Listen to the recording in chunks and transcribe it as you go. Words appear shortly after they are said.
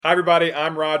Hi, everybody.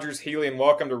 I'm Rogers Healy, and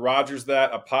welcome to Rogers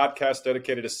That, a podcast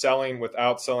dedicated to selling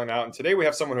without selling out. And today we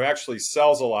have someone who actually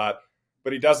sells a lot,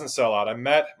 but he doesn't sell out. I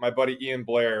met my buddy Ian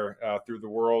Blair through the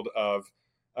world of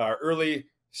early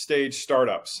stage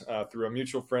startups through a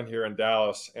mutual friend here in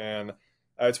Dallas. And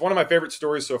it's one of my favorite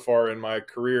stories so far in my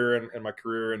career and my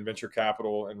career in venture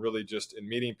capital and really just in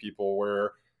meeting people,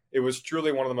 where it was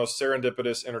truly one of the most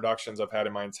serendipitous introductions I've had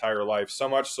in my entire life. So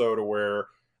much so to where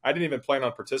I didn't even plan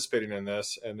on participating in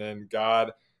this. And then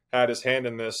God had his hand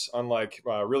in this, unlike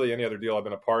really any other deal I've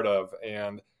been a part of.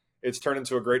 And it's turned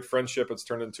into a great friendship. It's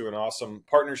turned into an awesome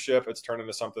partnership. It's turned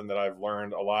into something that I've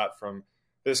learned a lot from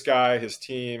this guy, his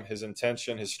team, his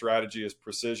intention, his strategy, his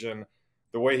precision,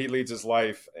 the way he leads his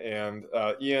life. And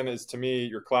Ian is, to me,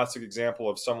 your classic example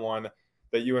of someone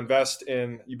that you invest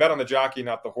in. You bet on the jockey,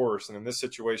 not the horse. And in this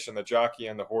situation, the jockey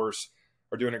and the horse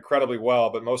are doing incredibly well.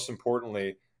 But most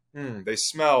importantly, they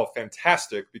smell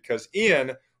fantastic, because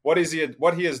Ian, what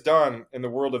he has done in the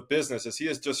world of business is he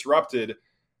has disrupted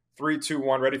 3, 2,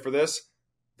 1. Ready for this?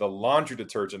 The laundry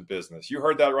detergent business. You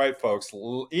heard that right, folks.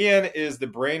 Ian is the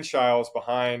brainchild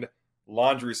behind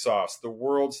Laundry Sauce, the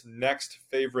world's next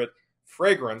favorite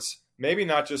fragrance, maybe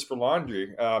not just for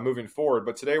laundry moving forward.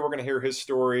 But today we're going to hear his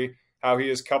story, how he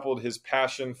has coupled his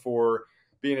passion for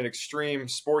being an extreme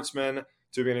sportsman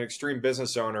to being an extreme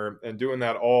business owner, and doing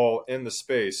that all in the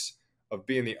space of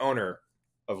being the owner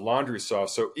of Laundry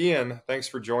Sauce. So Ian, thanks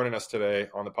for joining us today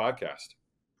on the podcast.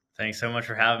 Thanks so much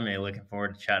for having me. Looking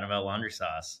forward to chatting about Laundry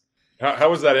Sauce. How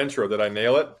was that intro? Did I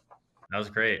nail it? That was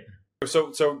great.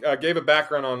 So gave a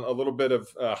background on a little bit of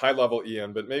high level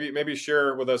Ian, but maybe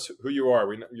share with us who you are.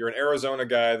 You're an Arizona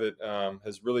guy that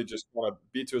has really just want to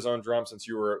beat to his own drum since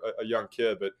you were a young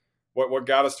kid. But what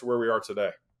got us to where we are today?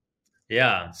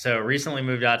 Yeah, so recently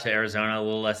moved out to Arizona a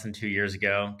little less than 2 years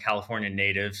ago. California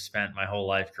native, spent my whole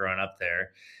life growing up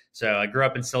there. So I grew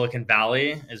up in Silicon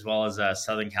Valley as well as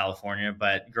Southern California.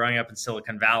 But growing up in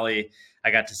Silicon Valley,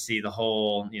 I got to see the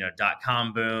whole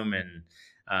 .com boom and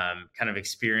kind of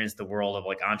experience the world of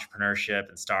like entrepreneurship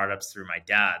and startups through my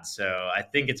dad. So I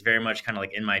think it's very much kind of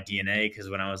like in my DNA, because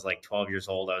when I was like 12 years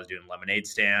old, I was doing lemonade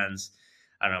stands.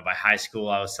 I don't know, by high school,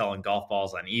 I was selling golf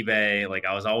balls on eBay. Like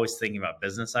I was always thinking about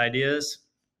business ideas.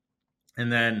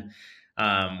 And then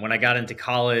when I got into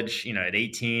college, at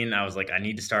 18, I was like, I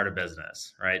need to start a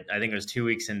business, right? I think it was 2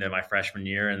 weeks into my freshman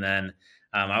year. And then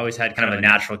I always had kind of a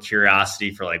natural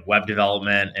curiosity for like web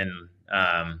development and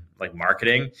like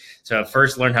marketing. So at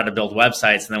first learned how to build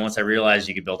websites. And then once I realized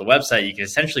you could build a website, you can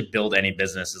essentially build any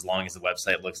business as long as the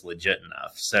website looks legit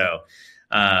enough. So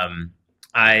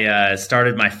I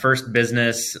started my first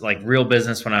business, like real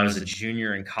business, when I was a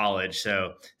junior in college.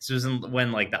 So this was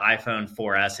when like the iPhone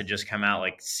 4S had just come out,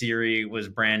 like Siri was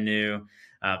brand new.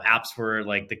 Apps were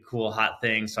like the cool hot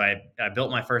thing. So I built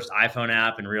my first iPhone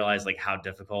app and realized like how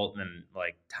difficult and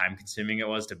like time consuming it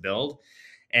was to build.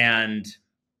 And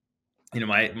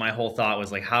my whole thought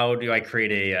was like, how do I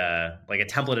create a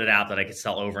templated app that I could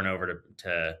sell over and over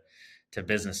to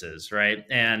businesses, right?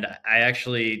 And I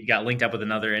actually got linked up with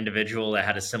another individual that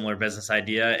had a similar business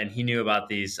idea, and he knew about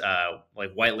these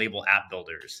like white label app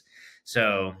builders.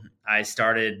 So we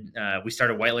started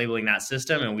white labeling that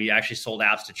system, and we actually sold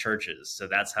apps to churches. So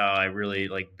that's how I really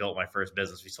like built my first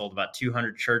business. We sold about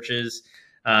 200 churches.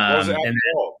 What was the app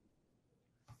called?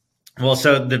 Well,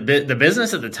 so the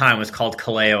business at the time was called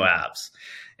Kaleo Apps.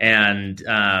 And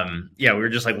we were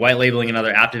just like white labeling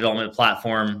another app development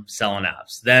platform, selling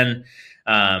apps. Then,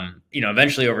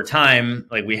 eventually over time,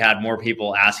 like we had more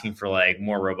people asking for like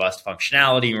more robust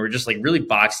functionality. And we were just like really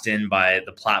boxed in by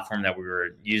the platform that we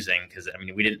were using, because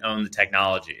we didn't own the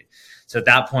technology. So at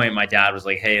that point, my dad was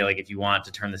like, hey, like if you want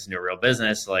to turn this into a real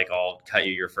business, like I'll cut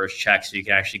you your first check so you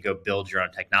can actually go build your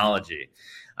own technology.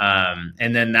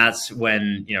 And then that's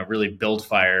when, really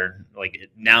BuildFire, like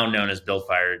now known as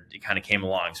BuildFire, it kind of came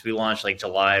along. So we launched like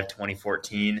July of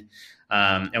 2014,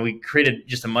 and we created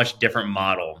just a much different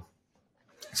model.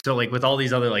 So like with all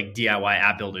these other like DIY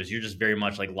app builders, you're just very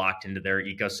much like locked into their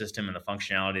ecosystem and the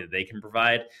functionality that they can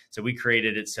provide. So we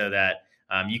created it so that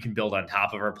you can build on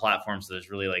top of our platform. So there's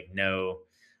really like no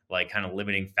like kind of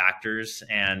limiting factors.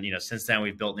 And, since then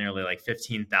we've built nearly like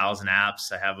 15,000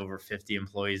 apps. I have over 50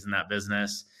 employees in that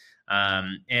business.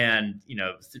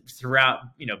 Throughout,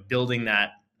 building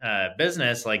that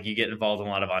business, like you get involved in a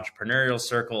lot of entrepreneurial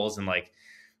circles, and like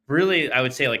really, I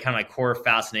would say like kind of my core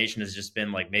fascination has just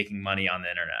been like making money on the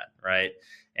internet. Right.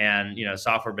 And,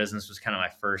 software business was kind of my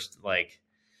first like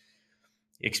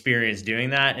experience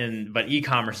doing that. But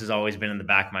e-commerce has always been in the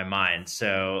back of my mind.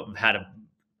 So I've had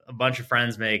a bunch of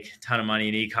friends make a ton of money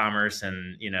in e-commerce,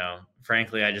 and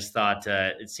frankly I just thought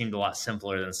it seemed a lot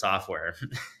simpler than software.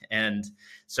 And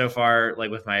so far,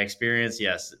 like with my experience,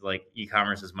 yes, like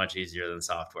e-commerce is much easier than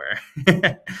software.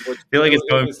 I Which feel like it's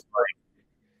going is,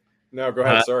 no, go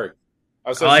ahead. uh, Sorry. I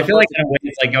oh, said I so feel like much, in a way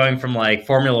it's like going from like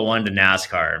Formula One to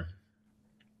NASCAR.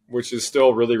 which is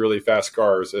still really, really fast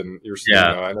cars. And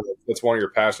Yeah. I know that's one of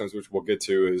your passions, which we'll get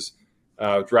to, is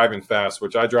driving fast,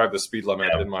 which I drive the speed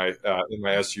limit in my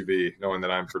SUV, knowing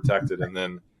that I'm protected. And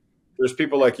then there's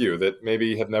people like you that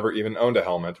maybe have never even owned a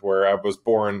helmet, where I was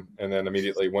born and then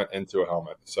immediately went into a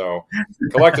helmet. So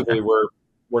collectively,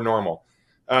 we're normal.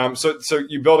 So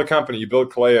you build a company, you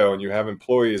build Kaleo, and you have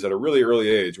employees at a really early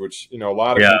age, which a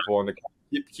lot of Yeah. people, and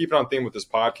to keep it on theme with this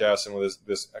podcast and with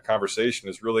this conversation,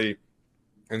 is really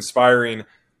inspiring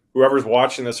whoever's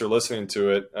watching this or listening to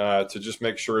it, to just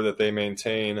make sure that they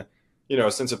maintain a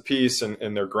sense of peace,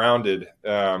 and they're grounded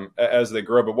as they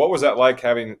grow. But what was that like,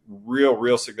 having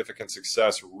real significant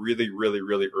success really, really,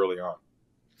 really early on?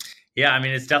 Yeah, I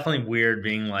mean, it's definitely weird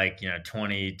being like,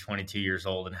 20, 22 years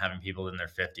old and having people in their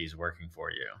 50s working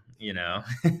for you, you know?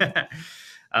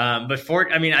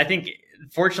 I think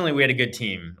fortunately we had a good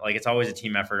team. Like, it's always a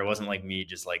team effort. It wasn't like me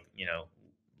just like,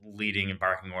 leading and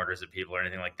barking orders at people or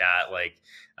anything like that. Like,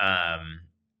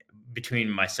 between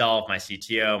myself, my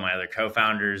CTO, my other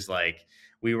co-founders, like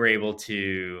we were able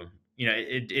to,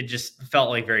 it just felt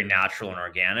like very natural and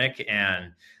organic.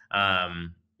 And,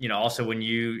 also when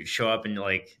you show up and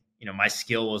like, my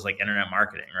skill was like internet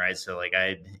marketing, right? So like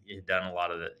I had done a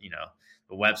lot of the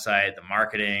website, the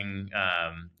marketing,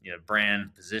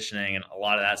 brand positioning and a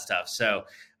lot of that stuff. So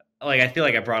like, I feel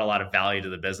like I brought a lot of value to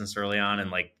the business early on, and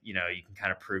like, you can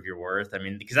kind of prove your worth. I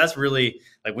mean, because that's really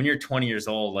like when you're 20 years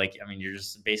old, like, I mean, you're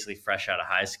just basically fresh out of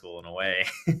high school in a way.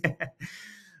 But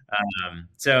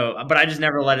I just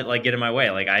never let it like get in my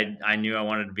way. Like I knew I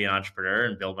wanted to be an entrepreneur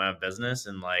and build my own business,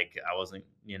 and like I wasn't,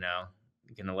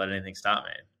 gonna let anything stop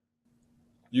me.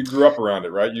 You grew up around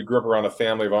it, right? You grew up around a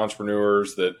family of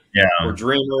entrepreneurs that were Yeah.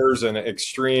 dreamers and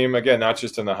extreme, again, not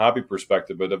just in the hobby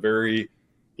perspective, but a very,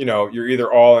 you're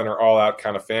either all in or all out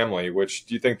kind of family. Which,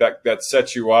 do you think that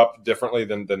sets you up differently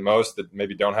than most that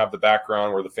maybe don't have the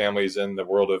background where the family's in the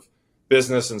world of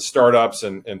business and startups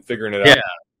and figuring it Yeah. out?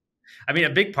 I mean, a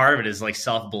big part of it is like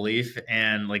self-belief,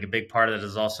 and like a big part of it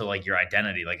is also like your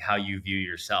identity, like how you view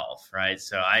yourself. Right.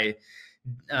 So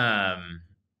um,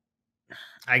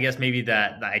 I guess maybe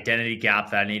that the identity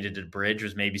gap that I needed to bridge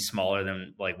was maybe smaller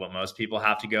than like what most people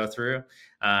have to go through.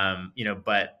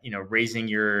 But raising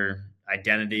your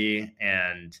identity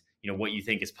and what you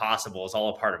think is possible is all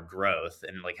a part of growth,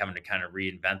 and like having to kind of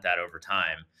reinvent that over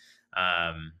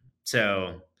time.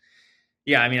 So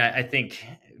yeah, I mean, I think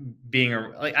being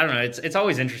like, I don't know, it's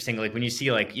always interesting. Like when you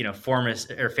see like,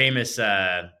 famous,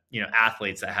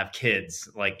 athletes that have kids,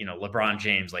 like, LeBron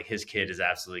James, like his kid is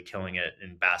absolutely killing it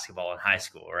in basketball in high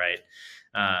school. Right.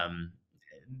 Um,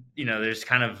 there's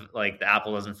kind of like the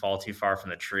apple doesn't fall too far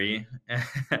from the tree,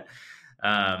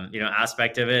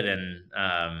 aspect of it.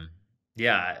 And,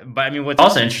 yeah, but I mean, what's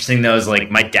also interesting though is like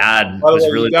my dad By the was way,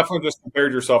 you really, definitely just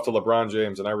compared yourself to LeBron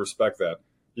James, and I respect that.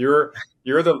 You're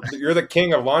the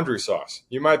king of laundry sauce.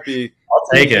 You might be. I'll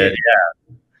take it.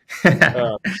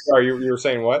 Yeah. Sorry, you were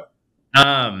saying what?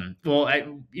 Well,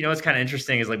 what's kind of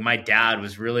interesting is like my dad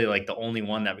was really like the only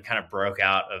one that kind of broke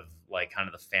out of like kind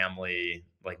of the family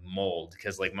like mold,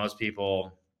 because like most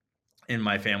people in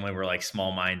my family were like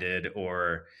small minded,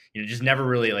 or just never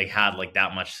really like had like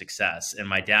that much success. And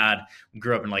my dad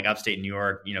grew up in like upstate New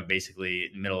York, basically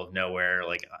middle of nowhere,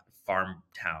 like farm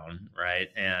town, right?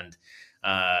 And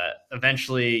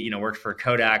eventually, worked for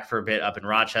Kodak for a bit up in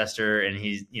Rochester, and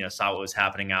he, saw what was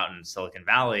happening out in Silicon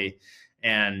Valley,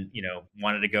 and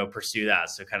wanted to go pursue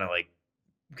that. So kind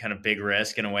of big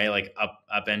risk in a way, like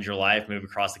upend your life, move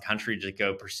across the country to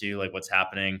go pursue like what's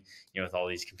happening, with all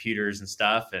these computers and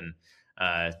stuff. And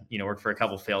worked for a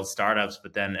couple failed startups,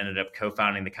 but then ended up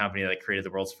co-founding the company that created the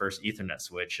world's first Ethernet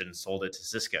switch and sold it to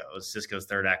Cisco. It was Cisco's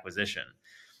third acquisition.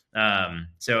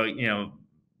 So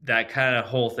that kind of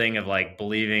whole thing of like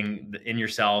believing in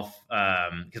yourself,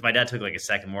 because my dad took like a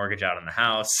second mortgage out on the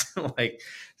house like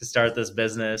to start this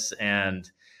business, and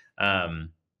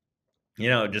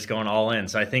just going all in.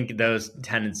 So I think those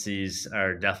tendencies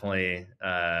are definitely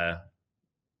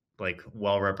like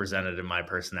well represented in my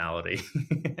personality.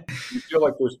 You feel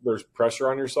like there's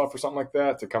pressure on yourself or something like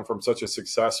that to come from such a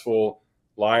successful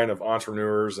line of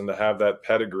entrepreneurs and to have that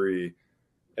pedigree,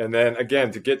 and then again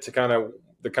to get to kind of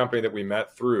the company that we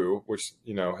met through, which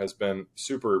has been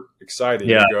super exciting.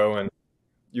 Yeah. You go and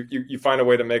you find a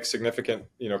way to make significant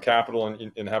capital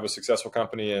and have a successful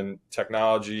company in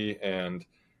technology, and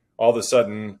all of a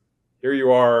sudden here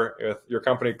you are with your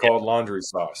company called Laundry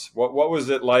Sauce. What was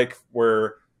it like,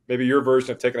 where maybe your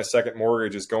version of taking a second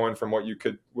mortgage is going from what you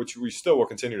could, which we still will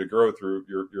continue to grow through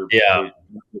Yeah.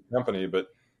 your company. But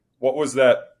what was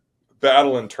that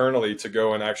battle internally to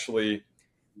go and actually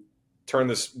turn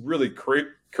this really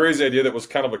crazy idea that was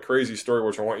kind of a crazy story,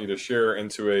 which I want you to share,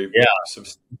 into a Yeah.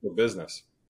 substantial business?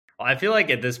 Well, I feel like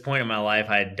at this point in my life,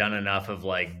 I had done enough of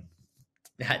like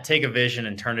take a vision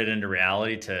and turn it into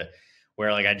reality to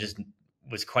where like I just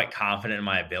was quite confident in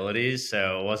my abilities.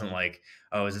 So it wasn't like,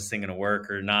 oh, is this thing going to work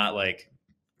or not? Like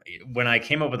when I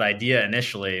came up with the idea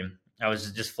initially, I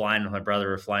was just flying with my brother.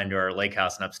 We're flying to our lake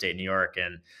house in upstate New York,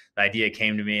 and the idea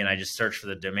came to me, and I just searched for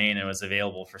the domain, and it was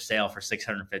available for sale for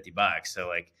 $650. So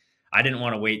like, I didn't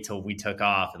want to wait till we took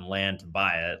off and land to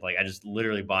buy it. Like, I just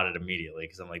literally bought it immediately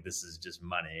because I'm like, this is just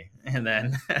money. And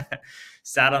then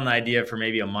sat on the idea for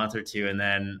maybe a month or two, and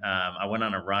then I went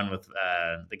on a run with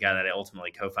the guy that I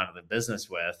ultimately co-founded the business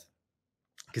with,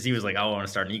 because he was like, oh, I want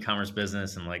to start an e-commerce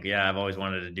business. And like, yeah, I've always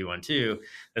wanted to do one too.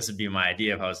 This would be my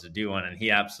idea if I was to do one. And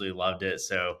he absolutely loved it.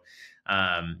 So,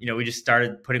 we just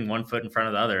started putting one foot in front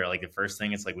of the other. Like the first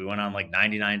thing, it's like we went on like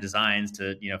 99 designs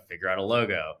to, figure out a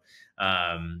logo.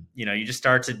 You just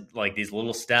start to like these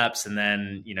little steps, and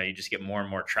then, you just get more and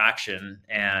more traction.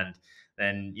 And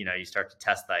then, you start to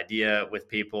test the idea with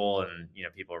people, and,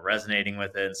 people are resonating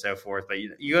with it and so forth. But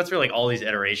you go through like all these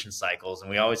iteration cycles, and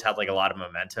we always had like a lot of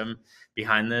momentum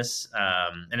behind this.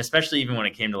 And especially even when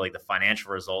it came to like the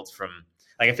financial results from,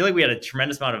 like, I feel like we had a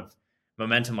tremendous amount of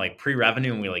momentum, like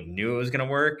pre-revenue, and we like knew it was going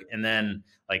to work. And then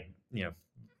like,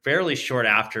 fairly short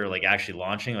after like actually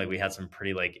launching, like we had some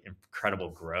pretty like incredible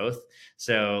growth.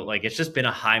 So like it's just been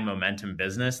a high momentum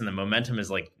business, and the momentum is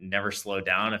like never slowed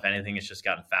down. If anything, it's just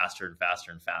gotten faster and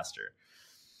faster and faster.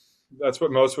 That's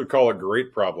what most would call a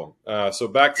great problem. So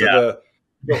back to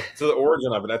the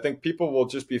origin of it, I think people will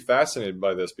just be fascinated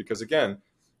by this because, again,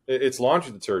 it's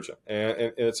laundry detergent,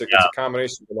 and it's a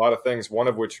combination of a lot of things. One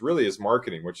of which really is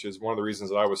marketing, which is one of the reasons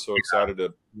that I was so excited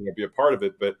to be a part of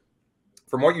it. But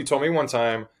from what you told me one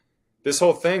time, this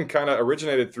whole thing kind of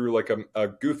originated through like a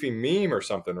goofy meme or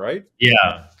something, right?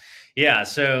 Yeah. Yeah.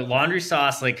 So laundry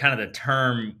sauce, like kind of the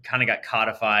term kind of got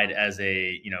codified as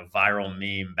a, viral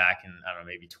meme back in, I don't know,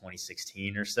 maybe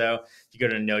 2016 or so. If you go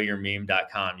to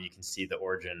knowyourmeme.com, you can see the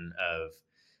origin of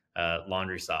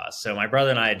laundry sauce. So my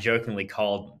brother and I had jokingly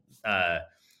called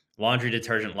laundry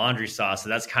detergent laundry sauce. So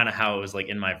that's kind of how it was like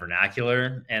in my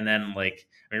vernacular. And then like,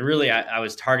 I mean, really, I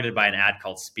was targeted by an ad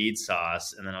called Speed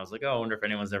Sauce. And then I was like, oh, I wonder if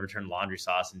anyone's ever turned laundry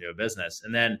sauce into a business.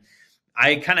 And then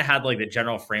I kind of had like the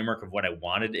general framework of what I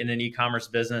wanted in an e-commerce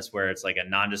business, where it's like a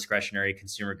non-discretionary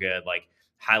consumer good, like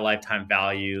high lifetime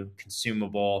value,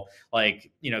 consumable, like,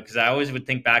 because I always would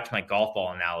think back to my golf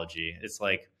ball analogy. It's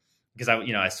like, because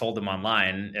I sold them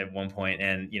online at one point,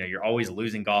 and, you're always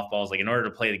losing golf balls. Like in order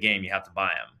to play the game, you have to buy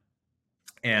them.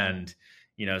 And,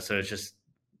 so it's just,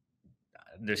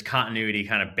 there's continuity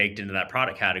kind of baked into that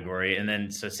product category. And then,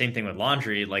 so same thing with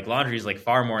laundry, like laundry is like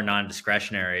far more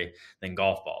non-discretionary than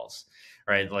golf balls,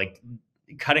 right? Like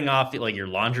cutting off like your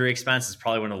laundry expense is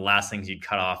probably one of the last things you'd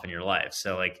cut off in your life.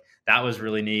 So like that was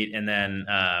really neat. And then,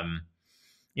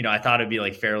 I thought it'd be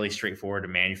like fairly straightforward to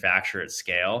manufacture at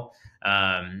scale.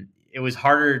 It was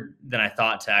harder than I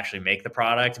thought to actually make the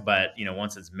product, but,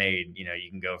 once it's made, you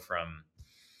can go from,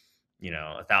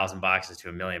 1,000 boxes to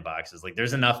 1,000,000 boxes. Like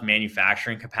there's enough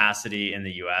manufacturing capacity in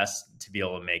the US to be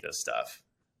able to make this stuff.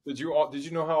 Did you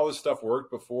know how all this stuff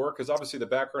worked before? Because obviously the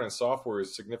background in software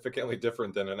is significantly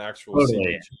different than an actual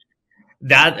Totally.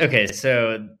 CPG. Okay.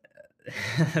 So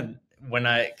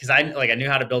because I knew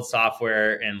how to build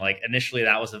software, and like initially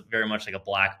that was very much like a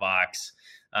black box,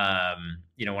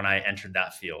 when I entered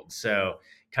that field. So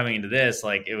coming into this,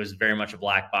 like it was very much a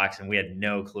black box, and we had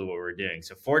no clue what we were doing.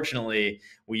 So fortunately,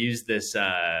 we used this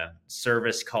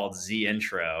service called Z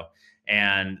Intro,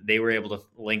 and they were able to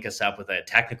link us up with a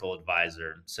technical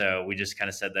advisor. So we just kind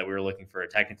of said that we were looking for a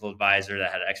technical advisor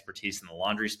that had expertise in the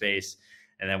laundry space,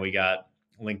 and then we got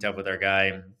linked up with our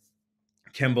guy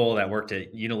Kimball that worked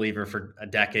at Unilever for a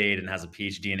decade and has a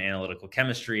PhD in analytical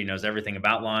chemistry, knows everything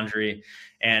about laundry.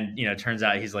 And, turns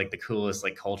out he's like the coolest,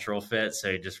 like cultural fit.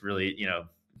 So he just really,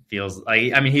 feels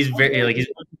like, I mean, he's very like,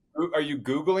 are you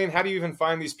Googling? How do you even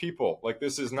find these people? Like,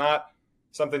 this is not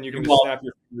something you can just snap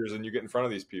your fingers and you get in front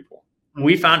of these people.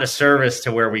 We found a service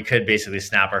to where we could basically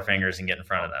snap our fingers and get in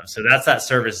front of them. So that's that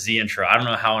service, Z Intro. I don't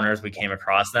know how on earth we came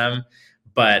across them,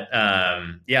 but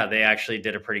they actually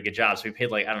did a pretty good job. So we paid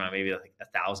like, I don't know, maybe like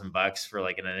 $1,000 for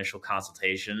like an initial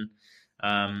consultation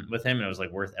with him. And it was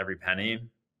like worth every penny.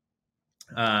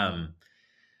 And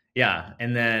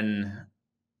then,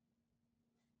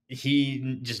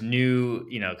 he just knew,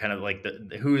 kind of like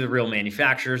who the real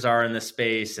manufacturers are in this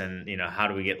space, and how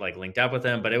do we get like linked up with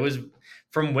them. But it was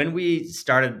from when we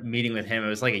started meeting with him, it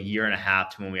was like a year and a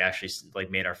half to when we actually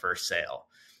like made our first sale.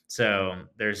 So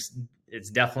it's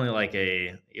definitely like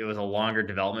it was a longer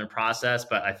development process,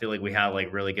 but I feel like we had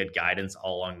like really good guidance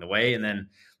all along the way. And then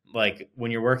like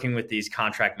when you're working with these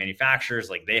contract manufacturers,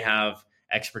 like they have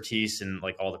expertise in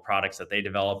like all the products that they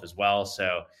develop as well.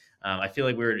 So I feel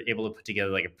like we were able to put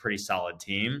together like a pretty solid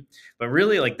team. But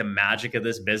really, like the magic of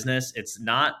this business, it's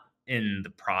not in the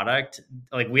product.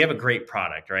 Like we have a great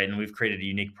product, right? And we've created a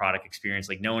unique product experience.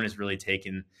 Like no one has really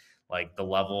taken like the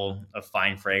level of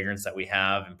fine fragrance that we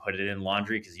have and put it in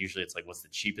laundry, because usually it's like, what's the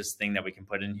cheapest thing that we can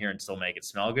put in here and still make it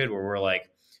smell good? Where we're like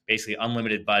basically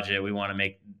unlimited budget. We want to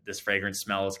make this fragrance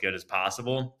smell as good as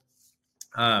possible.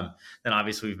 Then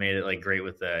obviously we've made it like great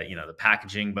with the, the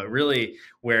packaging, but really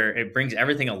where it brings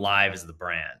everything alive is the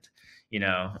brand,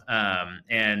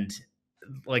 and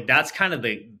like, that's kind of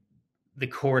the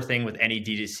core thing with any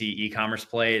D2C e-commerce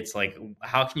play. It's like,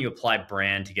 how can you apply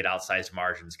brand to get outsized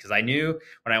margins? Because I knew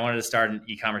when I wanted to start an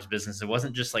e-commerce business, it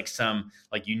wasn't just like some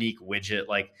like unique widget.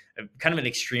 Like kind of an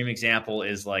extreme example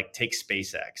is like take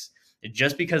SpaceX.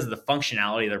 Just because of the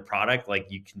functionality of their product, like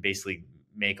you can basically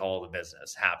make all the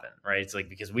business happen, right? It's like,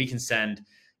 because we can send,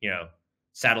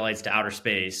 satellites to outer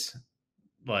space,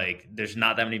 like there's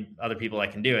not that many other people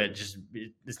that can do it.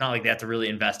 It's not like they have to really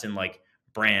invest in like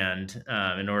brand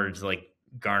in order to like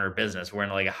garner business. We're in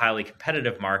like a highly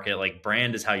competitive market. Like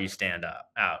brand is how you stand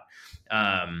out.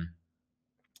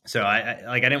 So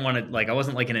I didn't want to, like, I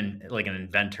wasn't like an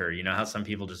inventor, how some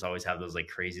people just always have those like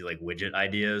crazy like widget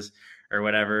ideas or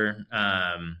whatever.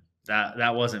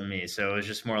 That wasn't me. So it was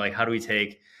just more like, how do we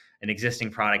take an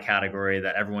existing product category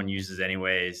that everyone uses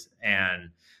anyways,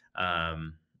 and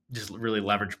just really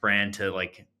leverage brand to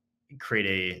like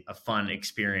create a fun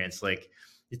experience. Like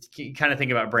you kind of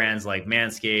think about brands like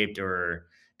Manscaped or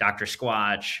Dr.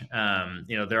 Squatch,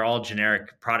 they're all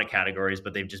generic product categories,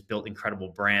 but they've just built incredible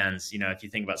brands. If you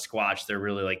think about Squatch, they're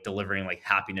really like delivering like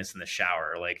happiness in the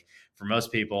shower. Like for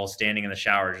most people, standing in the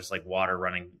shower is just like water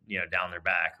running, down their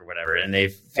back or whatever. And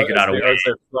they've figured out a way.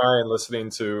 They're crying, listening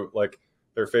to like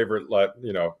their favorite,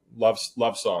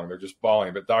 love song. They're just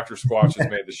bawling. But Dr. Squatch has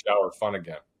made the shower fun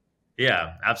again.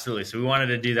 Yeah, absolutely. So we wanted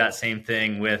to do that same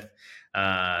thing with,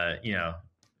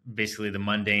 basically the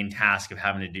mundane task of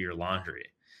having to do your laundry.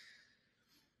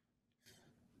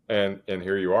 And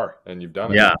here you are, and you've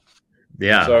done it. Yeah.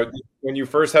 Yeah. So when you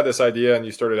first had this idea and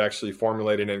you started actually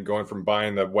formulating it and going from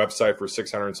buying the website for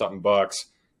 $600 and something bucks,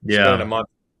 spending a month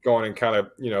going and kind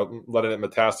of, letting it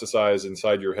metastasize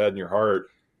inside your head and your heart.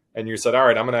 And you said, all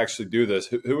right, I'm going to actually do this.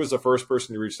 Who was the first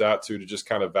person you reached out to just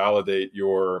kind of validate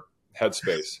your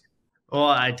headspace? Well,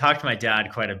 I talked to my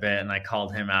dad quite a bit, and I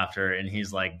called him after, and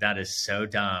he's like, that is so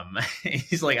dumb.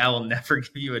 He's like, I will never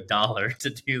give you $1 to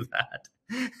do that.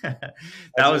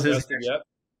 That was his.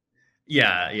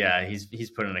 Yeah. He's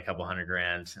put in a couple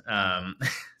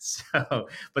 $100,000.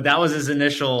 But that was his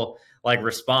initial like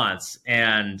response.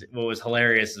 And what was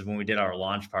hilarious is when we did our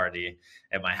launch party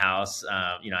at my house,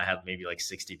 I had maybe like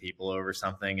 60 people over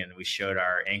something, and we showed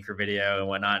our anchor video and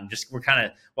whatnot. And just, we're kind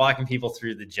of walking people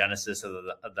through the genesis of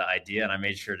the idea. And I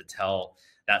made sure to tell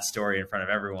that story in front of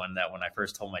everyone, that when I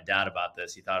first told my dad about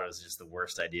this, he thought it was just the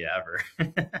worst idea ever.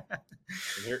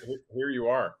 Here you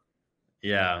are.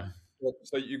 Yeah.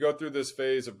 So you go through this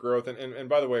phase of growth, and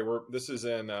by the way, we're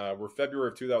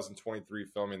February of 2023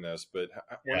 filming this, but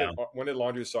when did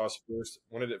Laundry Sauce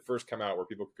when did it first come out where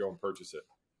people could go and purchase it?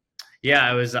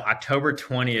 Yeah, it was October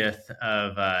 20th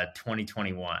of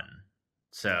 2021.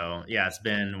 So yeah, it's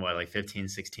been like 15,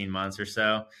 16 months or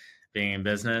so being in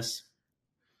business.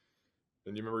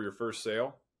 And you remember your first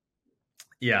sale?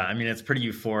 Yeah, I mean, it's pretty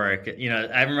euphoric.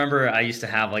 I remember I used to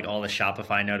have like all the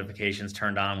Shopify notifications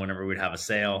turned on whenever we'd have a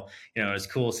sale. It was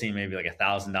cool seeing maybe like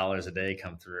 $1,000 a day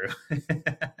come through.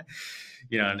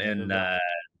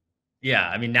 Yeah,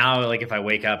 I mean, now like if I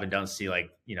wake up and don't see like,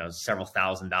 several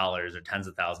 $1,000s or tens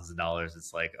of thousands of dollars,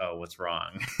 it's like, oh, what's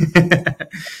wrong?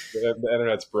 The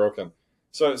internet's broken.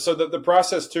 So the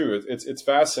process too, it's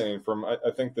fascinating. I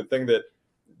think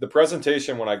the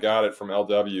presentation when I got it from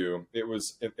LW,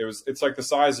 it's like the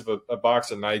size of a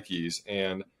box of Nikes,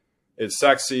 and it's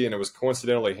sexy, and it was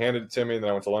coincidentally handed to me. And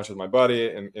then I went to lunch with my buddy,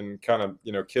 and kind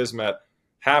of, Kismet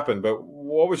happened. But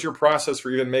what was your process for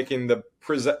even making the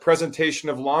presentation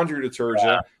of laundry detergent?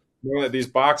 Yeah. Knowing that these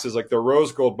boxes, like the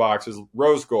rose gold boxes,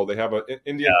 rose gold, they have an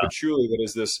Indian patchouli that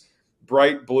is this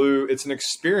bright blue. It's an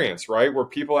experience, right? Where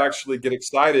people actually get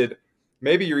excited.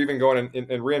 Maybe you're even going and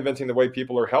reinventing the way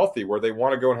people are healthy, where they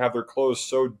want to go and have their clothes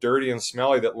so dirty and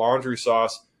smelly that Laundry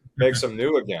Sauce makes them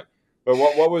new again. But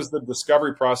what was the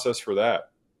discovery process for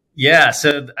that? Yeah.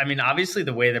 So, I mean, obviously,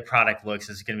 the way the product looks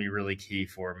is going to be really key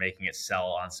for making it sell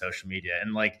on social media.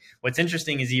 And like, what's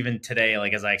interesting is even today,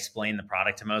 like, as I explain the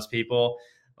product to most people,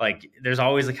 like, there's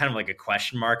always a kind of like a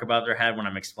question mark above their head when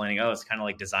I'm explaining, oh, it's kind of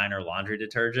like designer laundry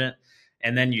detergent.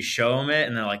 And then you show them it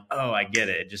and they're like, oh, I get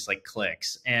it. It just like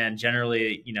clicks. And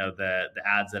generally, the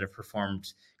ads that have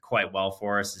performed quite well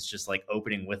for us is just like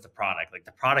opening with the product. Like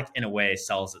the product in a way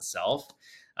sells itself.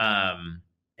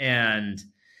 And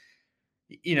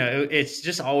it's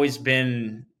just always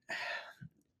been,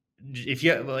 if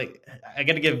you like, I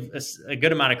got to give a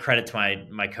good amount of credit to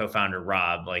my co-founder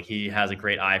Rob. Like he has a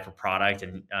great eye for product,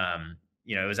 and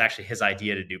it was actually his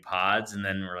idea to do pods, and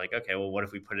then we're like, okay, well, what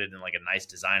if we put it in like a nice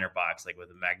designer box, like with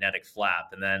a magnetic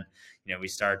flap, and then we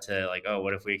start to like, oh,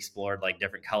 what if we explored like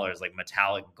different colors, like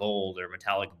metallic gold or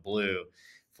metallic blue,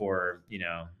 for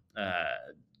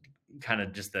kind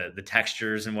of just the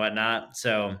textures and whatnot.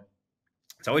 So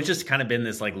it's always just kind of been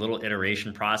this like little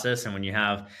iteration process. And when you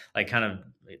have like kind of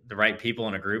the right people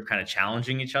in a group kind of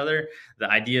challenging each other, the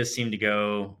ideas seem to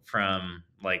go from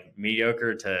like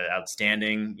mediocre to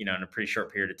outstanding, in a pretty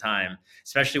short period of time,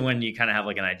 especially when you kind of have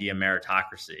like an idea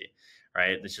meritocracy,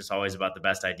 right? It's just always about the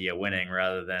best idea winning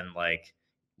rather than like,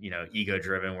 ego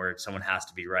driven where someone has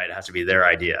to be right. It has to be their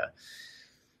idea.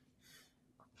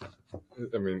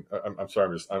 I mean, I'm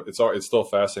sorry. It's still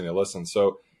fascinating to listen.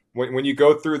 So when you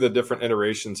go through the different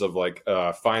iterations of like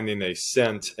finding a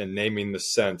scent and naming the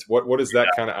scent, what does that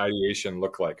kind of ideation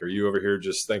look like? Are you over here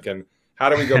just thinking, how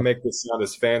do we go make this sound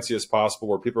as fancy as possible?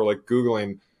 Where people are like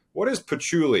Googling, what is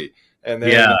patchouli? And then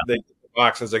they get the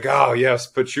box and it's like, oh yes,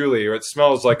 patchouli, or it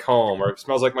smells like home, or it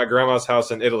smells like my grandma's house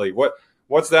in Italy.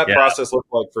 What's that process look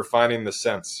like for finding the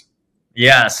scents?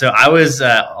 Yeah, so I was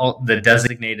the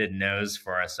designated nose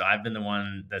for us. So I've been the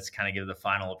one that's kind of given the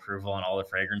final approval on all the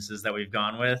fragrances that we've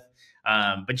gone with.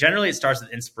 But generally, it starts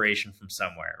with inspiration from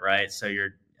somewhere, right? So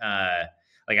you're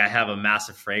like, I have a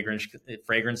massive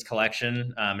fragrance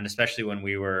collection, and especially when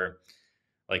we were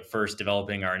like first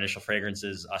developing our initial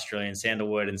fragrances, Australian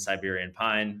sandalwood and Siberian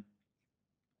pine.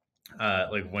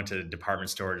 Like went to the department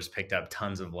store, just picked up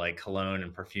tons of like cologne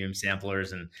and perfume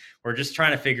samplers, and we're just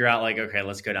trying to figure out like, okay,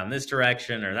 let's go down this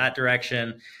direction or that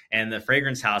direction. And the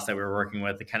fragrance house that we were working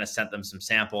with, it kind of sent them some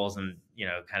samples and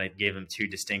kind of gave them two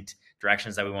distinct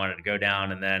directions that we wanted to go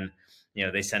down. And then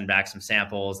they send back some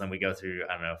samples, and we go through,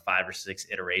 I don't know, 5 or 6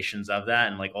 iterations of that,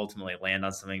 and like ultimately land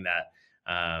on something that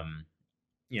I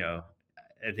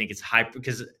think it's high,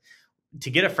 because to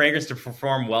get a fragrance to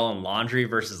perform well in laundry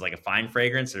versus like a fine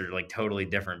fragrance are like totally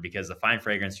different, because the fine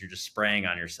fragrance you're just spraying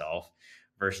on yourself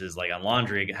versus like on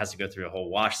laundry, it has to go through a whole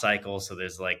wash cycle. So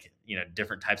there's like,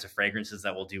 different types of fragrances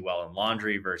that will do well in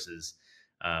laundry versus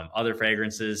other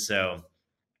fragrances. So,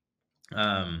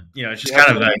 it's just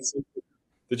kind of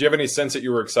did you have any sense that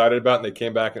you were excited about and they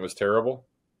came back and it was terrible?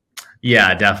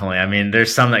 Yeah, definitely. I mean,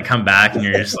 there's some that come back and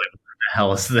you're just like,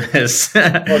 hell is this?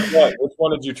 Which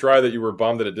one did you try that you were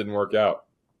bummed that it didn't work out?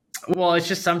 Well, it's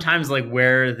just sometimes like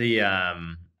where the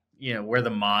where the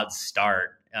mods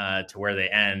start to where they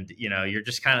end. You're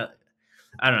just kind of,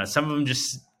 I don't know. Some of them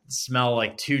just smell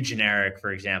like too generic.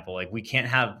 For example, like we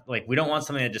don't want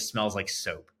something that just smells like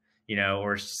soap,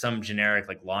 or some generic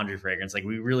like laundry fragrance. Like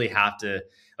we really have to,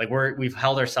 like we've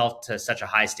held ourselves to such a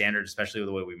high standard, especially with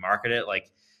the way we market it.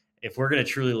 Like, if we're going to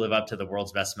truly live up to the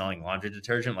world's best smelling laundry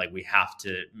detergent, like we have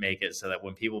to make it so that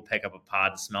when people pick up a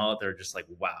pod and smell it, they're just like,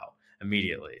 wow,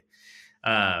 immediately.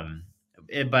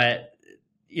 But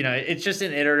it's just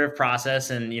an iterative process,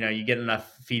 and, you get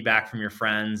enough feedback from your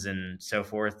friends and so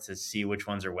forth to see which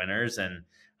ones are winners. And,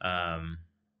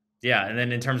 and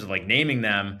then in terms of like naming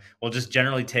them, we'll just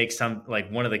generally take some,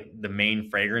 like one of the main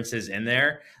fragrances in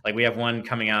there. Like we have one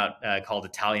coming out called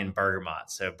Italian bergamot.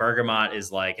 So bergamot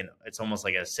is like it's almost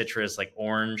like a citrus, like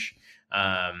orange,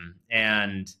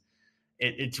 and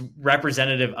it's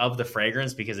representative of the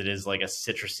fragrance because it is like a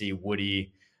citrusy,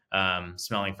 woody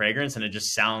smelling fragrance, and it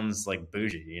just sounds like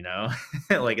bougie,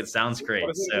 like it sounds great.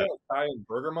 What is it again? Italian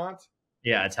bergamot?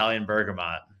 Yeah, Italian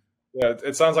bergamot. Yeah,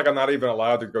 it sounds like I'm not even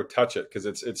allowed to go touch it because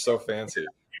it's so fancy.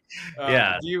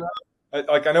 Yeah. Do you have,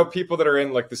 like, I know people that are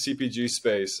in like the CPG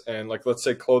space, and like, let's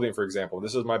say clothing, for example.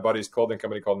 This is my buddy's clothing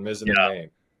company called Mizzen in Maine.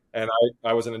 And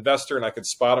I was an investor, and I could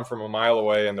spot them from a mile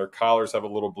away, and their collars have a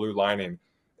little blue lining.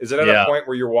 Is it at a point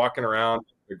where you're walking around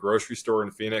the grocery store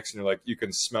in Phoenix and you're like, you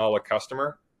can smell a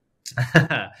customer?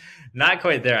 Not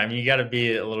quite there. I mean, you got to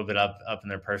be a little bit up in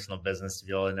their personal business to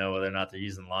be able to know whether or not they're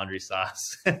using laundry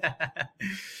sauce.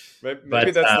 Maybe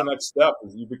that's the next step,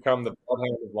 is you become the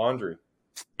bloodhound of laundry.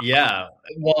 Yeah.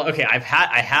 Well, okay. I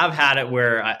have had it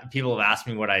where people have asked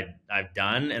me what I've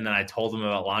done, and then I told them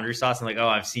about laundry sauce, and like, oh,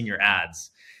 I've seen your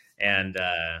ads, and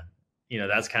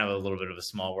that's kind of a little bit of a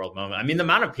small world moment. I mean, the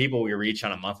amount of people we reach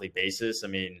on a monthly basis, I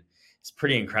mean, it's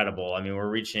pretty incredible. I mean, we're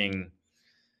reaching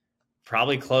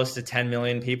probably close to 10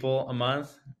 million people a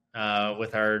month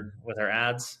with our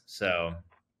ads. So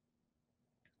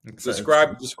it's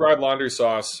Describe laundry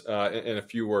sauce in a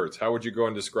few words. How would you go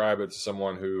and describe it to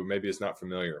someone who maybe is not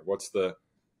familiar? What's the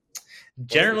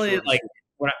generally short and like sweet?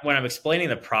 when I'm explaining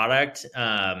the product,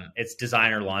 it's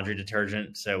designer laundry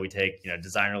detergent. So we take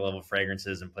designer level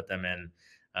fragrances and put them in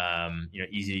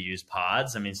easy to use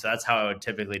pods. I mean, so that's how I would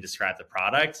typically describe the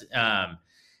product.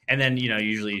 And then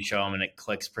usually you show them and it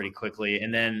clicks pretty quickly.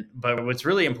 And then, but what's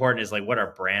really important is like what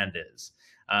our brand is.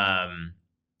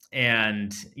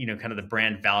 And kind of the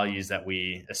brand values that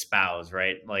we espouse,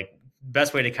 right? Like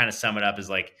best way to kind of sum it up is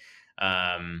like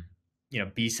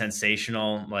be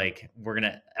sensational. Like we're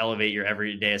going to elevate your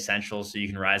everyday essentials so you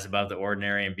can rise above the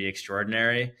ordinary and be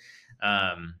extraordinary.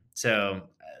 So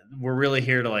we're really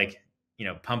here to like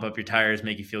pump up your tires,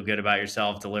 make you feel good about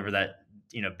yourself, deliver that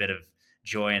bit of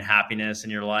joy and happiness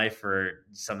in your life for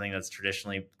something that's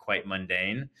traditionally quite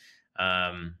mundane.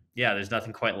 Yeah, there's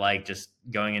nothing quite like just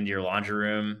going into your laundry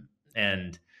room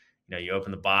and you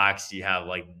open the box, you have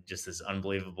like just this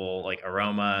unbelievable like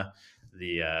aroma.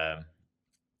 The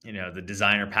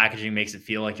designer packaging makes it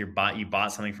feel like you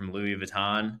bought something from Louis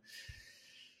Vuitton.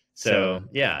 So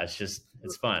yeah,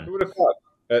 it's fun. Who would have thought?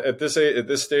 At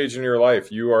this stage in your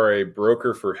life, you are a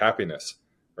broker for happiness,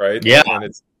 right? Yeah,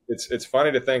 And it's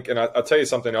funny to think. And I'll tell you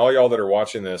something. All y'all that are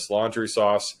watching this, laundry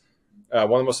sauce. One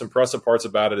of the most impressive parts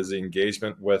about it is the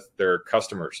engagement with their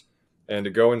customers, and to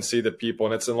go and see the people.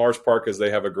 And it's in large part because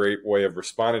they have a great way of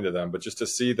responding to them. But just to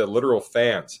see the literal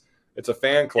fans. It's a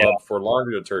fan yeah, club for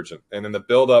laundry detergent, and then the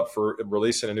build up for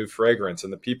releasing a new fragrance,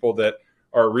 and the people that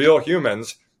are real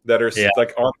humans that are yeah,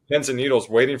 like on pins and needles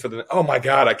waiting for the, oh my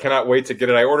God, I cannot wait to get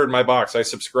it. I ordered my box, I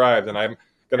subscribed, and I'm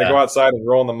going to go yeah. outside and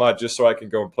roll in the mud just so I can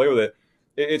go and play with it.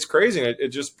 It's crazy. And it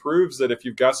just proves that if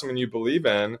you've got something you believe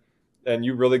in and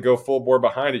you really go full bore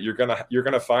behind it, you're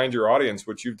gonna find your audience,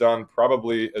 which you've done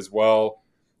probably as well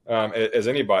as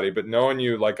anybody. But knowing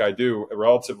you like I do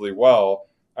relatively well,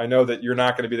 I know that you're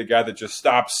not going to be the guy that just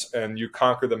stops and you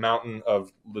conquer the mountain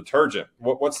of detergent.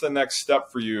 What's the next step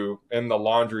for you in the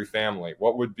laundry family?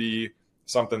 What would be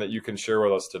something that you can share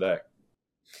with us today?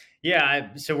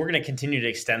 Yeah, so we're going to continue to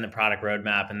extend the product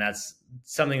roadmap, and that's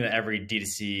something that every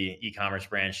D2C e-commerce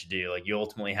brand should do. Like you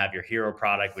ultimately have your hero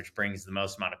product, which brings the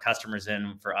most amount of customers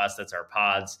in. For us, that's our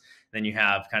pods. Then you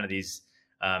have kind of these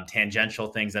tangential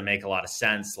things that make a lot of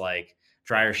sense, like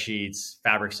dryer sheets,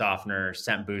 fabric softener,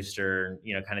 scent booster,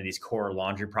 kind of these core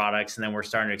laundry products. And then we're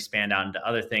starting to expand out into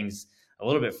other things a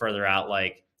little bit further out,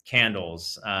 like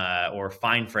candles or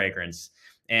fine fragrance.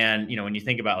 And when you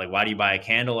think about like why do you buy a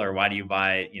candle or why do you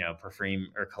buy perfume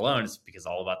or cologne, it's because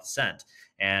all about the scent.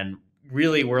 And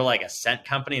really, we're like a scent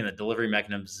company, and the delivery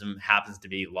mechanism happens to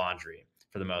be laundry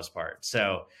for the most part.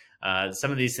 So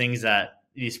some of these things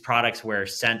these products where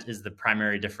scent is the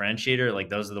primary differentiator, like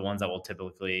those are the ones that will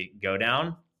typically go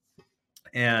down.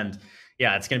 And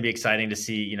yeah, it's going to be exciting to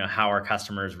see, how our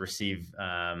customers receive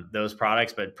those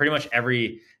products. But pretty much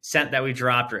every scent that we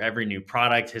dropped or every new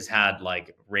product has had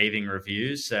like raving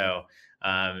reviews. So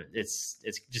it's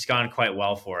just gone quite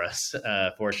well for us,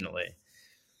 fortunately.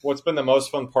 What's been the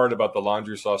most fun part about the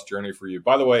laundry sauce journey for you?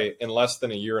 By the way, in less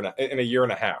than a year and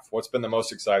a half, what's been the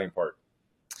most exciting part?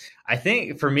 I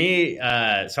think for me,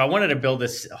 so I wanted to build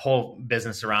this whole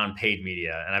business around paid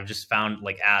media, and I've just found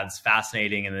like ads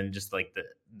fascinating, and then just like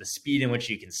the speed in which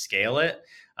you can scale it,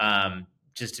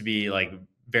 just to be like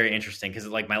very interesting. Because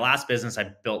like my last business,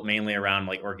 I built mainly around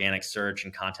like organic search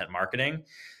and content marketing.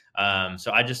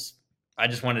 So I just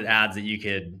wanted ads that you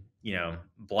could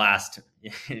blast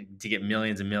to get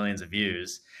millions and millions of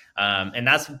views, and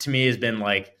that's to me has been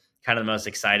like kind of the most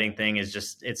exciting thing. Is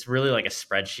just it's really like a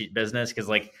spreadsheet business because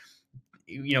like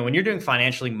when you're doing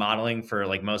financially modeling for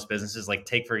like most businesses, like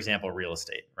take, for example, real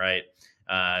estate, right?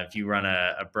 If you run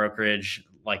a brokerage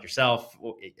like yourself,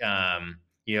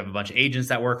 you have a bunch of agents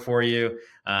that work for you.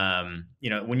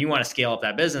 When you want to scale up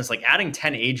that business, like adding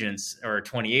 10 agents or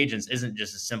 20 agents isn't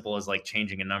just as simple as like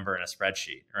changing a number in a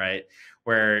spreadsheet, right?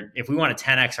 Where if we want to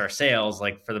 10x our sales,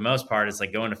 like for the most part, it's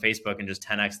like going to Facebook and just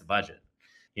 10x the budget,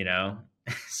 you know?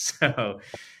 So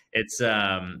it's the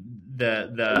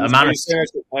Are amount of you saying I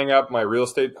should hang up my real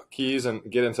estate keys and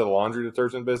get into the laundry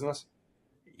detergent business?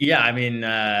 yeah, I mean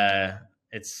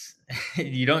it's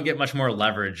you don't get much more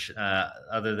leverage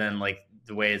other than like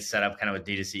the way it's set up kind of with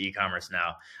D2C e-commerce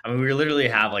now. I mean, we literally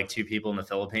have like 2 people in the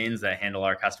Philippines that handle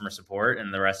our customer support,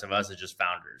 and the rest of us is just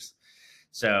founders.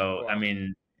 So, Wow. I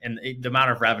mean, and the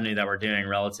amount of revenue that we're doing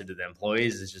relative to the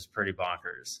employees is just pretty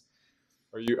bonkers.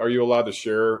 Are you allowed to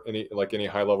share any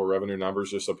high level revenue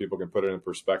numbers just so people can put it in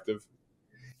perspective?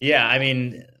 Yeah, I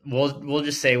mean, we'll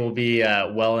just say we'll be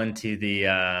well into the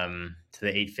to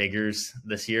the 8 figures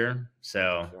this year.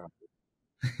 So,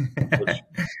 Which,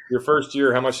 your first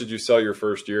year, how much did you sell your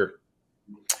first year?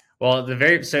 well, in the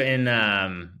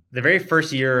very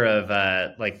first year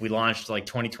of like we launched like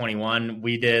 2021,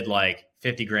 we did like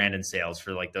 50 grand in sales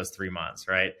for like those 3 months,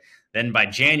 right? Then by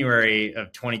January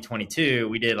of 2022,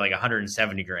 we did like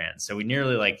 170 grand. So we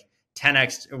nearly like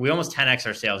 10x, we almost 10x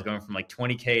our sales, going from like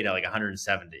 20K to like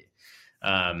 170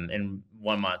 in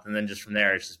 1 month. And then just from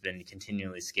there, it's just been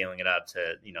continually scaling it up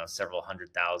to, several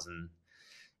 100,000,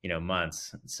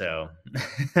 months. So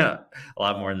a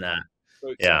lot more than that.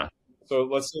 So, Yeah. so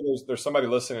let's say there's somebody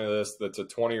listening to this that's a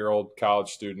 20-year-old college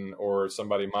student or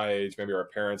somebody my age, maybe our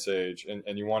parents' age,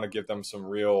 and you want to give them some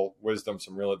real wisdom,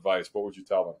 some real advice. What would you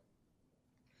tell them?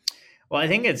 Well, I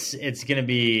think it's going to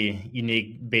be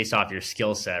unique based off your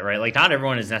skill set, right? Like not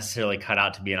everyone is necessarily cut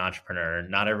out to be an entrepreneur.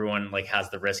 Not everyone like has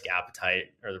the risk appetite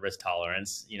or the risk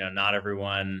tolerance. Not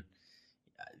everyone,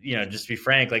 just to be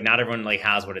frank, like not everyone like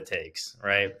has what it takes,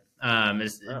 right?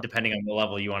 Is depending on the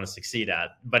level you want to succeed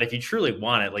at. But if you truly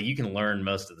want it, like you can learn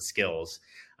most of the skills.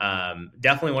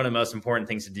 Definitely one of the most important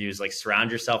things to do is like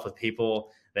surround yourself with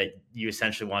people that you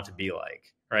essentially want to be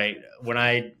like. Right. When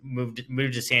I moved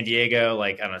to San Diego,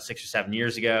 like, I don't know, 6 or 7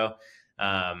 years ago,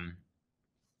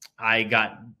 I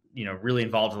got, really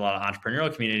involved in a lot of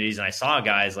entrepreneurial communities, and I saw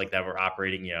guys like that were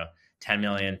operating, $10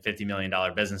 million, $50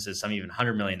 million businesses, some even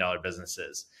 $100 million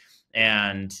businesses.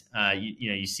 And,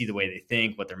 you see the way they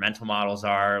think, what their mental models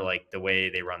are, like the way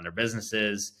they run their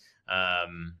businesses,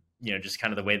 just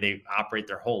kind of the way they operate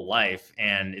their whole life.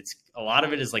 And it's a lot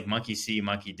of it is like monkey see,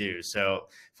 monkey do. So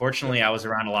fortunately, I was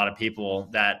around a lot of people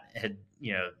that had,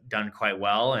 done quite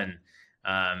well. And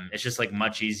it's just like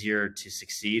much easier to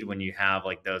succeed when you have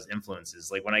like those influences.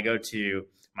 Like when I go to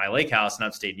my lake house in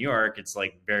upstate New York, it's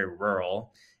like very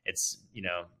rural. It's,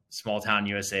 small town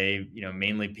USA,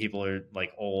 mainly people are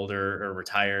like old or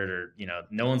retired, or,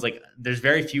 no one's like, there's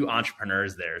very few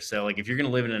entrepreneurs there. So like, if you're going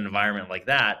to live in an environment like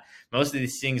that, most of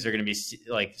these things are going to be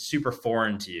like super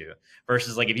foreign to you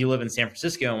versus like, if you live in San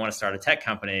Francisco and want to start a tech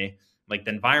company, like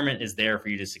the environment is there for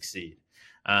you to succeed.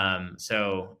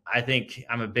 So I think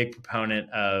I'm a big proponent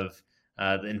of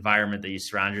the environment that you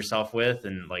surround yourself with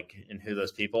and who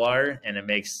those people are. And it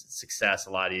makes success a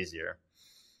lot easier.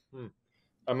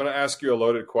 I'm going to ask you a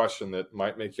loaded question that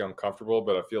might make you uncomfortable,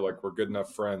 but I feel like we're good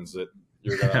enough friends that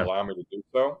you're going to allow me to do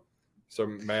so. So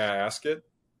may I ask it?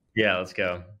 Yeah, let's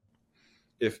go.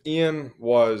 If Ian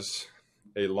was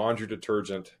a laundry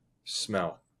detergent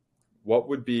smell, what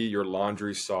would be your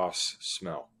laundry sauce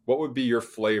smell? What would be your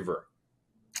flavor?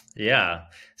 Yeah,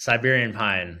 Siberian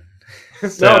pine.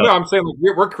 No, I'm saying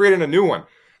like we're creating a new one.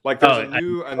 Like there's a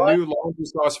new laundry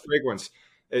sauce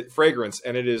fragrance,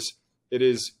 and it is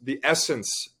the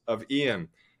essence of Ian.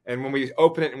 And when we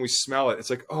open it and we smell it, it's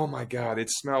like, oh my God, it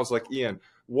smells like Ian.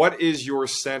 What is your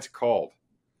scent called?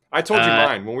 I told you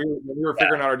mine when we were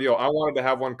figuring out our deal. I wanted to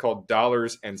have one called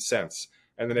Dollars and Cents,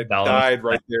 and then it died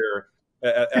right there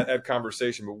at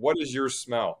conversation. But what is your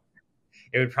smell?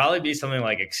 It would probably be something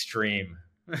like Extreme.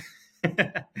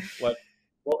 What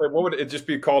would it just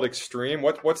be called? Extreme?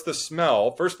 What's the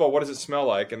smell? First of all, what does it smell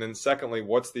like? And then secondly,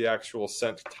 what's the actual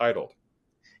scent titled?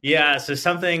 Yeah, so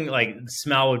something like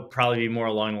smell would probably be more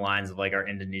along the lines of like our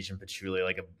Indonesian patchouli,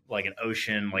 like an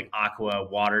ocean, like aqua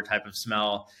water type of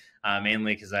smell.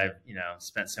 Mainly because I've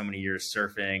spent so many years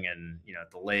surfing and at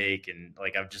the lake, and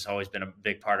like I've just always been a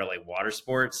big part of like water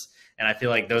sports, and I feel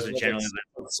like those are generally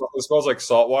it smells like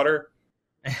salt water.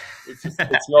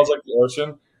 It smells like the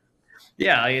ocean.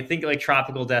 Yeah, I think like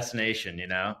tropical destination,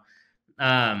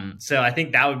 So I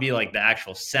think that would be like the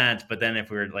actual scent. But then if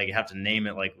we were like have to name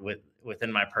it like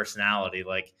within my personality,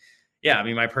 like, yeah, I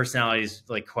mean, my personality is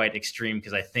like quite extreme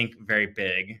because I think very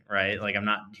big, right? Like I'm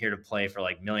not here to play for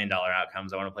like $1 million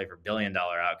outcomes. I want to play for $1 billion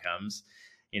outcomes.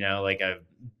 Like I've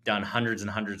done hundreds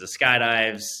and hundreds of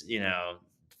skydives,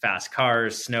 fast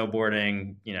cars,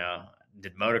 snowboarding,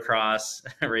 did motocross,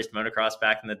 raced motocross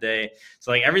back in the day.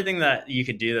 So like everything that you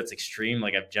could do that's extreme,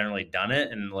 like I've generally done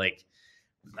it. And like,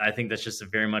 I think that's just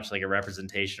very much like a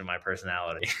representation of my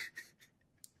personality.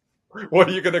 What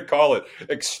are you going to call it?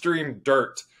 Extreme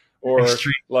dirt or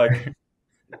extreme. Like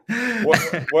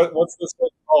what's this thing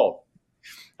called?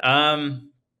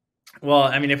 Well,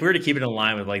 I mean, if we were to keep it in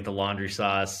line with like the laundry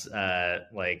sauce,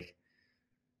 like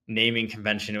naming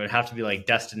convention, it would have to be like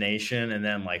destination and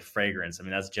then like fragrance. I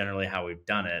mean, that's generally how we've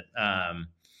done it.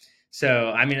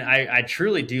 So, I mean, I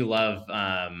truly do love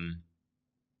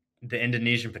the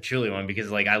Indonesian patchouli one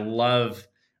because like I love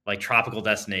like tropical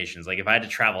destinations. Like if I had to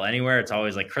travel anywhere, it's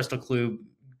always like crystal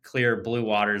clear blue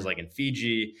waters, like in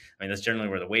Fiji. I mean, that's generally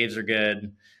where the waves are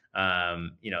good.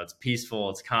 It's peaceful,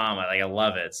 it's calm. I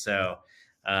love it. So,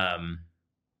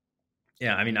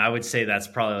 yeah, I mean, I would say that's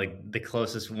probably like the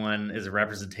closest one is a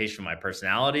representation of my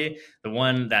personality. The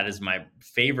one that is my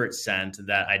favorite scent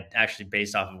that I actually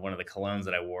based off of one of the colognes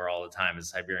that I wore all the time is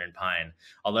Siberian Pine.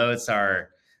 Although it's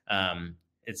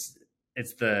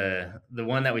it's the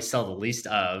one that we sell the least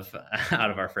of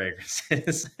out of our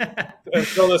fragrances.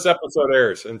 Until this episode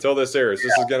airs, this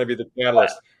is going to be the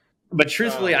catalyst. But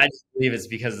truthfully, I just believe it's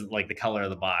because like the color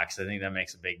of the box. I think that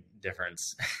makes a big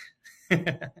difference.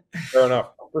 Fair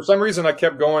enough. For some reason, I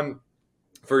kept going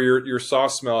for your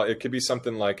sauce smell. It could be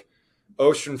something like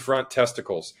oceanfront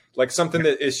testicles, like something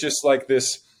that is just like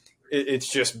this.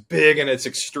 It's just big and it's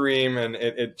extreme and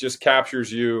it just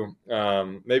captures you.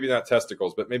 Maybe not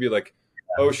testicles, but maybe like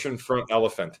oceanfront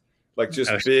elephant, like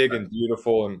just big and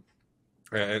beautiful and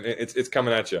it's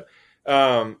coming at you.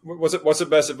 What's the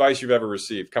best advice you've ever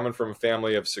received coming from a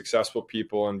family of successful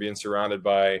people and being surrounded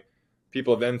by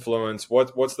people of influence?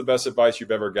 What's the best advice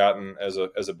you've ever gotten as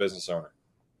a business owner?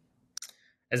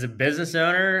 As a business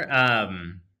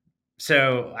owner,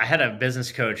 so I had a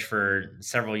business coach for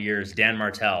several years, Dan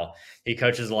Martell. He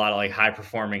coaches a lot of like high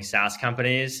performing SaaS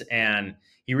companies, and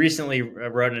he recently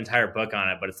wrote an entire book on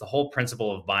it. But it's the whole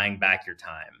principle of buying back your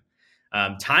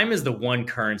time. Time is the one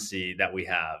currency that we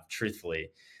have, truthfully.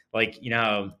 Like, E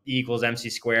equals MC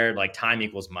squared, like time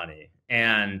equals money.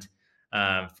 And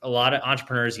a lot of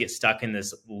entrepreneurs get stuck in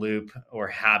this loop or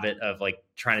habit of like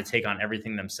trying to take on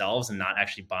everything themselves and not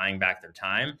actually buying back their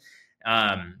time.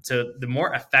 So the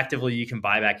more effectively you can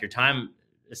buy back your time,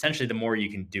 essentially the more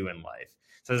you can do in life.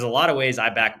 So there's a lot of ways I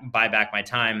buy back my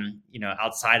time,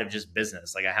 outside of just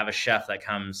business. Like I have a chef that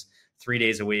comes 3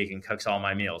 days a week and cooks all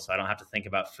my meals, so I don't have to think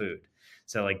about food.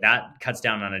 So like that cuts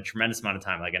down on a tremendous amount of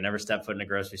time. Like I never step foot in a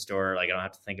grocery store. Like I don't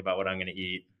have to think about what I'm going to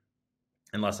eat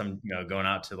unless I'm, going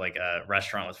out to like a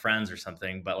restaurant with friends or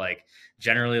something. But like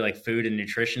generally like food and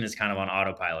nutrition is kind of on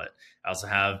autopilot. I also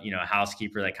have, a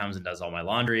housekeeper that comes and does all my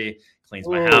laundry, cleans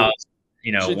my house,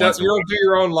 you don't do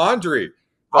your own laundry.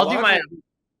 I'll do my,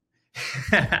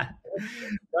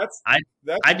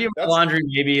 I do my laundry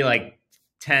maybe like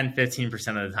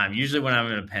 10-15% of the time, usually when I'm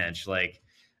in a pinch, like,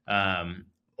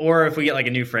 or if we get like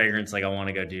a new fragrance, like I want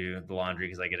to go do the laundry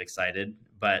because I get excited.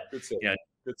 But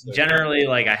generally,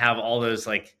 like I have all those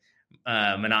like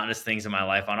monotonous things in my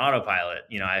life on autopilot.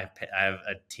 I have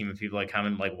a team of people that come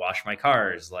and like wash my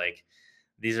cars. Like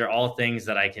these are all things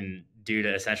that I can do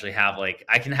to essentially have like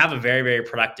I can have a very, very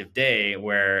productive day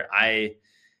where I,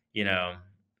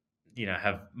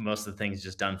 have most of the things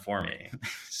just done for me.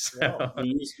 So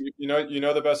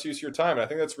the best use of your time. And I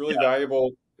think that's really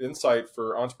valuable insight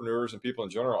for entrepreneurs and people in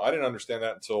general. I didn't understand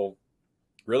that until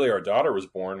really our daughter was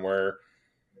born, where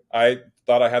I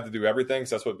thought I had to do everything because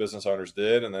that's what business owners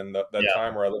did. And then that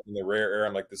time where I lived in the rare air,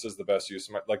 I'm like, this is the best use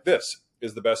of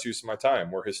my time,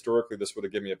 where historically this would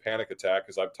have given me a panic attack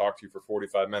because I've talked to you for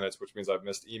 45 minutes, which means I've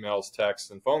missed emails,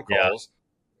 texts, and phone calls.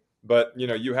 But,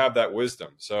 you have that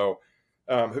wisdom. So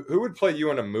who would play you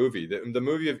in a movie? The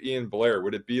movie of Ian Blair,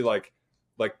 would it be like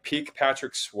peak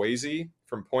Patrick Swayze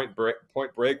from Point Break?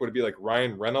 Would it be like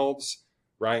Ryan Reynolds,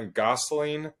 Ryan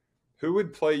Gosling? Who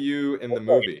would play you in the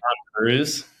movie? Tom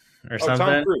Cruise or something?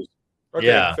 Tom Cruise.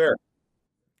 Okay, fair.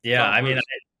 Yeah, I mean,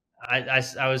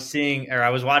 I was seeing, or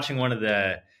I was watching one of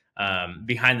the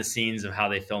behind the scenes of how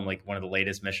they filmed like one of the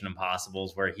latest Mission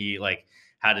Impossibles, where he like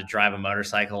had to drive a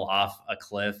motorcycle off a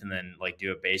cliff and then like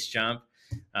do a base jump.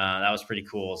 That was pretty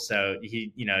cool. So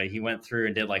he went through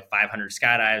and did like 500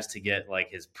 skydives to get like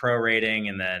his pro rating,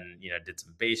 and then did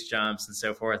some base jumps and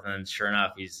so forth. And then sure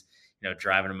enough, he's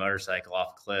driving a motorcycle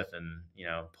off a cliff and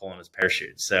pulling his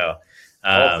parachute. So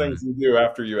all things you do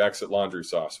after you exit Laundry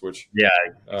Sauce, which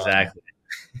exactly.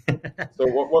 So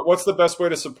what's the best way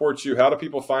to support you? How do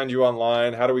people find you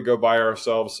online? How do we go buy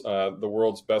ourselves the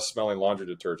world's best smelling laundry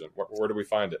detergent? Where do we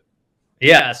find it?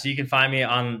 Yeah, so you can find me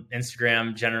on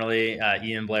Instagram, generally,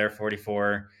 Ian Blair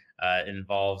 44. It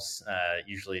involves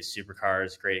usually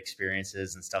supercars, great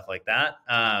experiences, and stuff like that.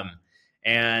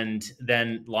 And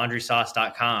then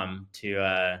laundrysauce.com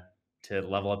to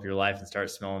level up your life and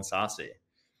start smelling saucy.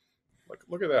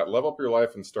 Look at that. Level up your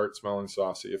life and start smelling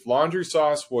saucy. If Laundry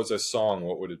Sauce was a song,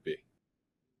 what would it be?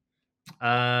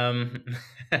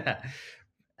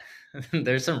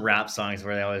 There's some rap songs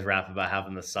where they always rap about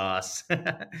having the sauce. There's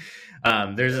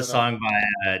Fair a enough. song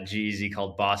by G-Eazy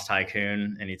called Boss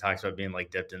Tycoon, and he talks about being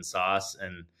like dipped in sauce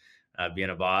and being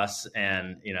a boss,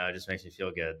 and it just makes me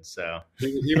feel good. So,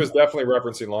 He was definitely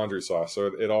referencing laundry sauce, so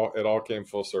it all came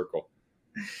full circle.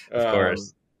 of Um,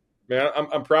 course, Man,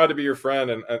 I'm proud to be your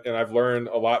friend, and I've learned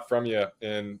a lot from you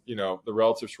in the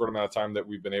relative short amount of time that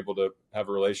we've been able to have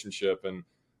a relationship. And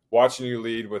watching you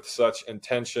lead with such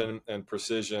intention and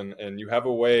precision, and you have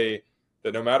a way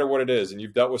that no matter what it is, and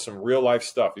you've dealt with some real life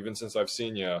stuff even since I've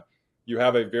seen you. You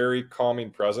have a very calming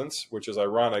presence, which is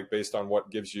ironic based on what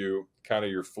gives you kind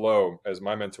of your flow, as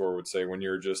my mentor would say, when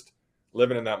you're just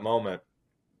living in that moment,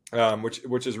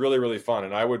 which is really really fun.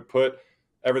 And I would put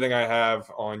everything I have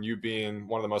on you being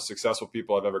one of the most successful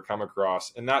people I've ever come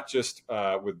across, and not just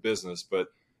with business, but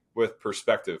with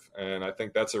perspective. And I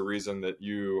think that's a reason that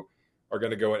you are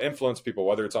going to go and influence people,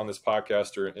 whether it's on this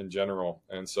podcast or in general.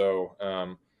 And so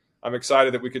I'm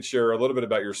excited that we could share a little bit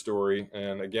about your story.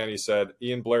 And again, he said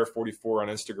Ian Blair 44 on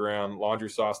Instagram,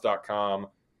 laundrysauce.com,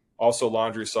 also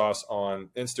Laundry Sauce on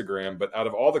Instagram. But out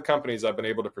of all the companies I've been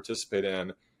able to participate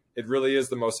in, it really is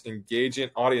the most engaging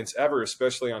audience ever,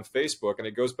 especially on Facebook. And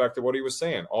it goes back to what he was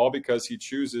saying, all because he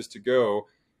chooses to go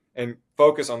and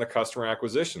focus on the customer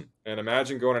acquisition. And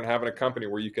imagine going and having a company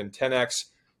where you can 10x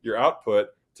your output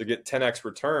to get 10x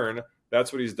return.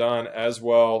 That's what he's done as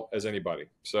well as anybody.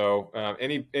 So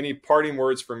any parting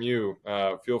words from you,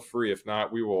 feel free. If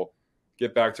not, we will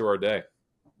get back to our day.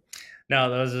 no,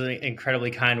 those are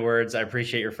incredibly kind words. I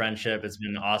appreciate your friendship. It's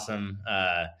been awesome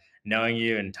knowing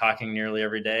you and talking nearly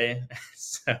every day.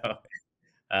 So,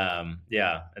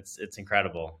 yeah, it's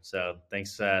incredible. So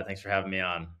thanks for having me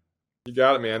on. You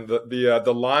got it, man.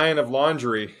 The Lion of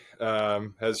Laundry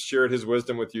has shared his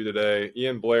wisdom with you today.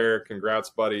 Ian Blair, congrats,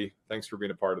 buddy. Thanks for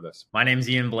being a part of this. My name's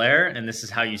Ian Blair, and this is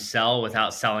how you sell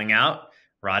without selling out.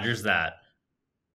 Rogers that.